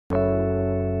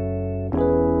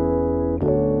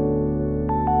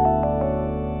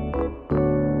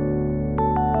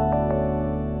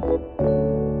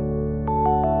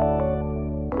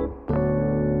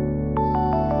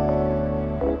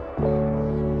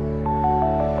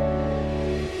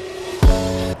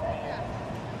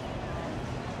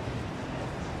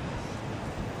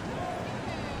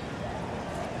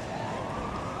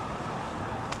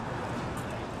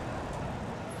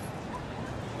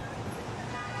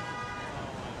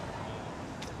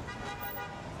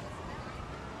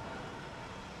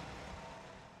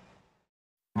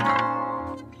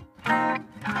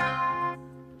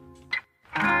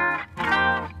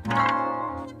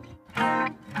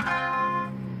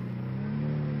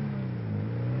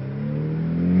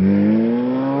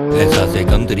एहसासे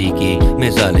कमतरी की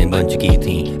मिसालें बन चुकी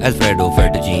थी, अल्फ्रेडो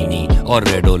फेटजीनी और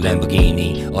रेडो लैम्बोर्गिनी,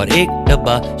 और एक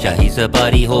डब्बा शाही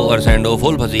सफारी हो और सैंडो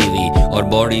फुल फंसी हुई, और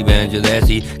बॉडी बेंच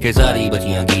ऐसी कि सारी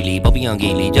बचियां गीली पपियां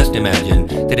गीली। जस्ट इमेजिन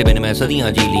तेरे बिन मैं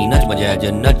सदियां जीली, नच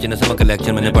मजैजन नच न समक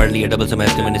लेक्चर मैंने पढ़ लिया, डबल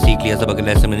सेमेस्टर मैंने सीख लिया सबक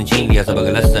लेसन, मैंने छीन लिया सबक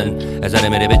लसन। ऐसा ने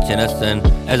मेरे बिच नसन,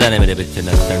 ऐसा ने मेरे बिच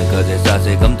नसन, कज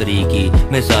एहसासे कमतरी की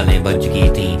मिसालें बन चुकी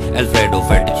थी, अल्फ्रेडो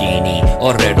फेटजीनी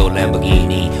और रेडो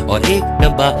लैम्बोर्गिनी, और एक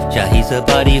डब्बा शाही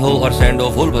सफारी हो और सैंडो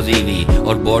फुल फंसी हुई,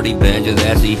 और बॉडी बेंच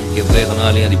ऐसी कि वे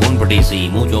खनालियां दी बुन पटी सी,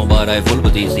 मुंह जो बार आए फुल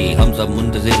पती सी। हम सब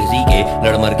मुंतज़िर इसी के,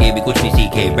 लड़ मर के भी कुछ नहीं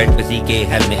सीखे, बेड पे सीखे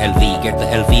हेल में एल्फी, गेट द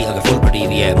एल्फी अगर फुल पटी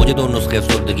हुई है। मुझे दो नुस्खे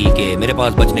अफसरदगी के, मेरे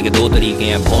पास बचने के दो तरीके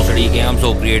हैं, भौंसड़ी के। I'm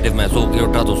so creative, मैं सो के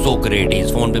उठा तो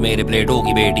सोक्रेटिस, फोन पे मेरे प्लेट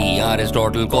होगी बेटी,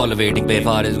 एरिस्टोटल कॉल वेटिंग पे,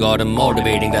 Faris God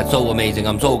motivating, that's so amazing,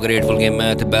 I'm so grateful कि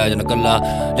मैं थे बैज न कल्ला,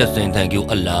 जस्ट सेइंग थैंक यू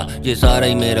अल्लाह, ये सारा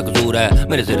ही मेरा कसूर है,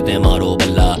 मेरे सिर ते मारो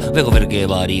बल्ला, वेखो फिर के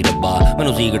वारी रब्बा,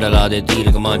 मैनू सीख डला दे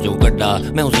तीर कमान चो गड्ढा,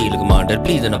 मैं हूं सील कमांडर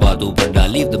प्लीज न पा तू पड्डा,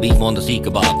 leave the beef on the seek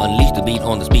kebab, unleash the beat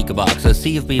on the speaker box, a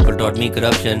sea of people taught me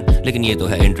corruption, लेकिन ये तो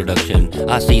है introduction.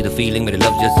 I see the feeling, मेरे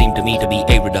love just seem to me to be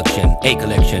a reduction, a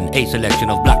collection, a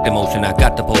selection of black emotion, I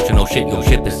got the potion, oh shit your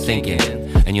ship is sinking,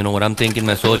 and you know what I'm thinking,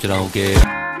 मैं सोच रहा हूँ कि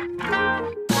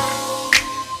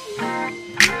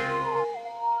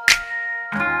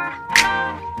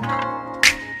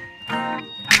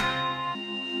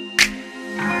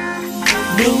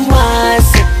Blue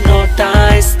eyes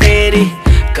hypnotize तेरी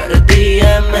कर दी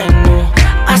है मैनू,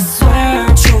 I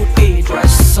swear झूठी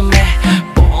ड्रेस में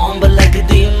बॉम्ब लग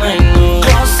दी मैनू,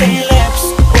 glossy lips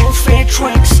और fake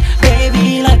tricks baby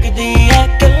लग दी है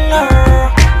killer,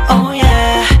 oh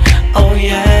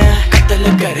yeah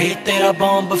कत्ल करे तेरा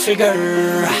bomb figure.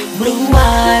 Blue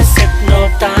eyes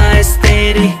hypnotize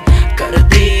तेरी कर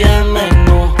दी है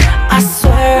मैनू, I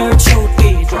swear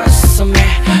झूठी ड्रेस में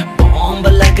बॉम्ब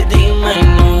लग दी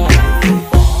मैनू,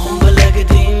 बॉम्ब लग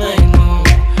दी मैनू,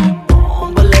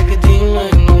 बॉम्ब लग दी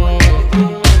मैनू।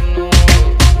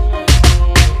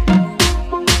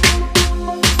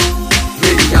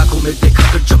 मेरी आंखों में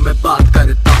देखा कर जब मैं बात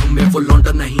करता हूँ, मैं वो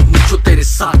लौंडा नहीं हूँ जो तेरे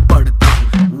साथ पढ़ता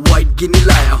हूँ, व्हाइट गिनी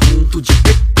लाया हूँ तुझे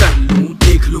पिक कर लूँ,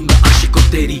 देख लूंगा आशिकों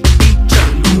तेरी टीचर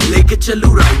लूँ, लेके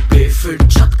चलूँ राइट पे फिर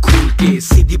छत खोल के,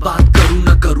 सीधी बात करूँ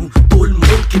ना करूँ तोल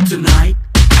मोल के tonight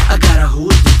I gotta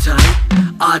hold you tight,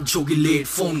 आज होगी लेट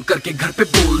फोन करके घर पे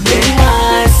बोल दे।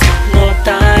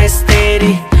 Hypnotize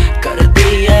तेरी कर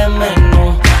दी है मैनू,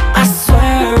 I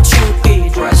swear झूठी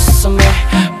ड्रेस में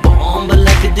बॉम्ब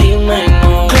लग दी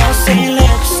मैनू, glossy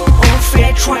lips और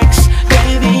fake tricks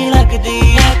baby लग दी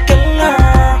है killer,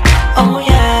 oh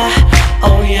yeah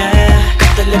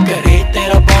कत्ल करे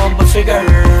तेरा बॉम्ब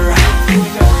फिगर।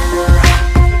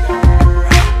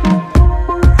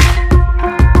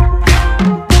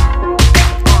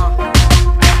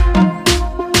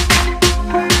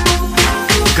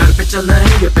 चलना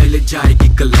है ये पहले जाएगी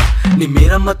क्लब, नहीं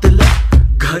मेरा मतलब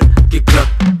घर के क्लब,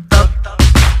 तब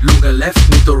लूंगा लेफ्ट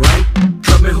नहीं तो राइट,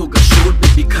 क्लब में होगा शोर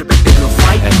बेबी घर पे टेक्नो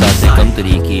फाइट। एहसासे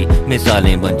कमतरी की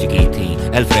मिसालें बन चुकी थी,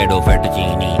 अल्फ्रेडो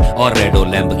फेटजीनी और रेडो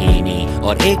लैम्बोर्गिनी,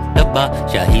 और एक डब्बा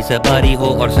शाही सफारी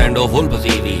हो और सैंडो फुल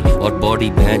फंसी हुई, और बॉडी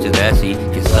बेंच ऐसी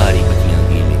कि सारी बचियां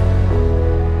गीली।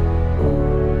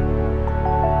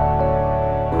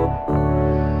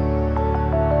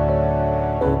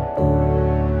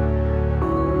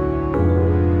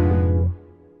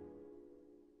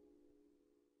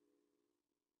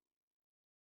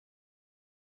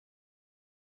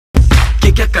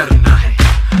 क्या करना है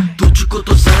तुझको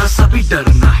तो जरा सा भी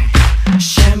डरना है,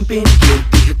 शैंपेन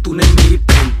गिरती है तूने मेरी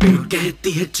पैंट पे,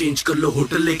 कहती है चेंज कर लो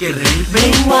होटल लेके रेंट पे।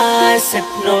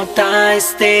 Hypnotize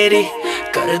तेरी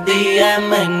कर दी है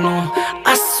मैनू,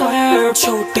 I swear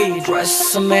छोटी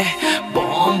ड्रेस में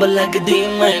बॉम्ब लग दी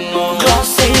मैनू,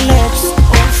 glossy lips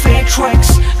और fake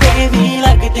tricks baby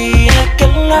लग दी है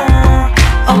killer,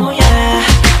 oh yeah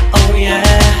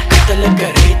कत्ल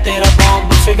करे तेरा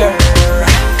बॉम्ब फिगर।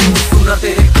 सुना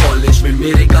तेरे कॉलेज में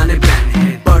मेरे गाने बैन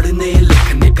है, पढ़ने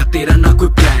लिखने का तेरा ना कोई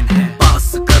प्लान है,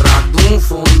 पास करा दूं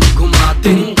फोन घुमा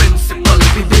दूं, प्रिंसिपल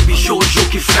भी बेबी शो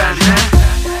की फैन है,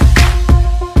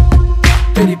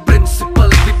 तेरी प्रिंसिपल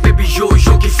भी बेबी शो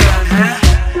की फैन है,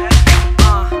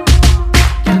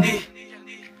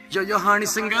 यो हानी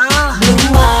सिंगर।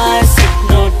 Blue eyes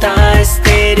hypnotize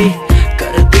तेरी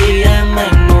कर दी है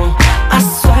मैनू,